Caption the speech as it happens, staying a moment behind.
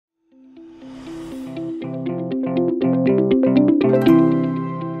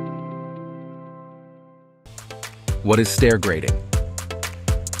What is stair grating?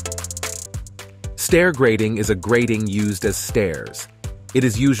 Stair grating is a grating used as stairs. It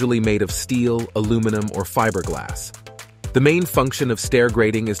is usually made of steel, aluminum, or fiberglass. The main function of stair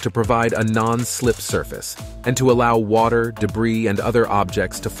grating is to provide a non-slip surface and to allow water, debris, and other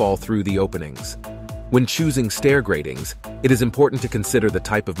objects to fall through the openings. When choosing stair gratings, it is important to consider the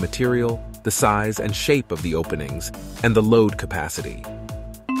type of material, the size and shape of the openings, and the load capacity.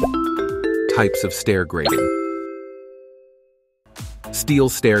 Types of stair grating. Steel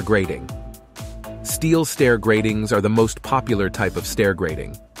stair grating. Steel stair gratings are the most popular type of stair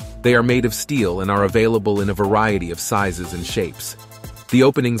grating. They are made of steel and are available in a variety of sizes and shapes. The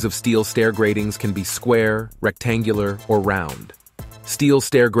openings of steel stair gratings can be square, rectangular, or round. Steel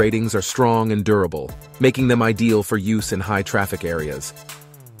stair gratings are strong and durable, making them ideal for use in high-traffic areas.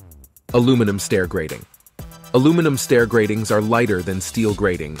 Aluminum stair grating. Aluminum stair gratings are lighter than steel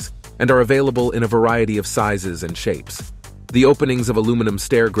gratings and are available in a variety of sizes and shapes. The openings of aluminum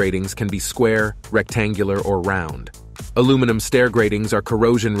stair gratings can be square, rectangular, or round. Aluminum stair gratings are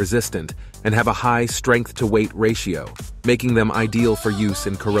corrosion-resistant and have a high strength-to-weight ratio, making them ideal for use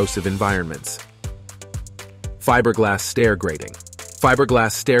in corrosive environments. Fiberglass stair grating.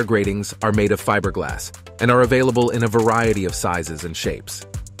 Fiberglass stair gratings are made of fiberglass and are available in a variety of sizes and shapes.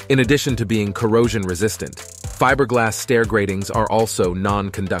 In addition to being corrosion-resistant, fiberglass stair gratings are also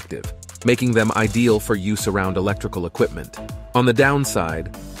non-conductive, making them ideal for use around electrical equipment. On the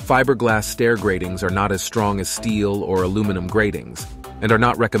downside, fiberglass stair gratings are not as strong as steel or aluminum gratings and are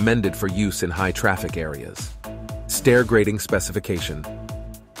not recommended for use in high-traffic areas. Stair grating specification.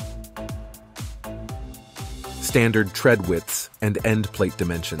 Standard tread widths and end plate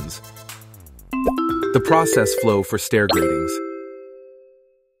dimensions. The process flow for stair gratings.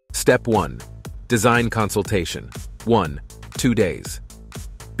 Step 1. Design consultation. 1. 2 days.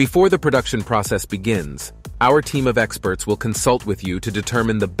 Before the production process begins, our team of experts will consult with you to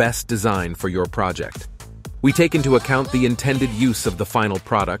determine the best design for your project. We take into account the intended use of the final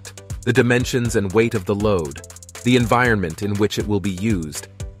product, the dimensions and weight of the load, the environment in which it will be used,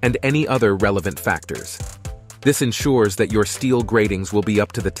 and any other relevant factors. This ensures that your steel gratings will be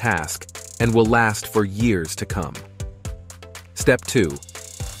up to the task and will last for years to come. Step 2.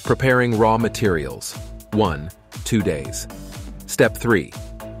 Preparing raw materials. 1. 2 days. Step 3.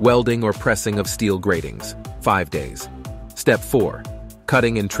 Welding or pressing of steel gratings. 5 days. Step 4.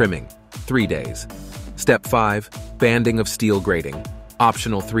 Cutting and trimming. 3 days. Step 5. Banding of steel grating.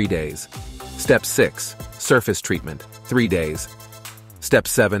 Optional 3 days. Step 6. Surface treatment. 3 days. Step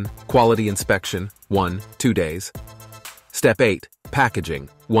 7. Quality inspection. 1, 2 days. Step 8. Packaging.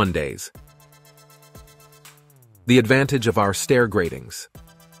 1 days. The advantage of our stair gratings.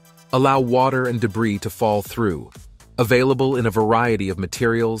 Allow water and debris to fall through. Available in a variety of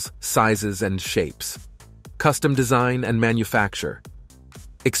materials, sizes, and shapes. Custom design and manufacture.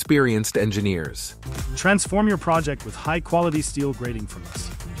 Experienced engineers. Transform your project with high-quality steel grating from us.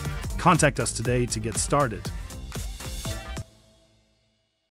 Contact us today to get started.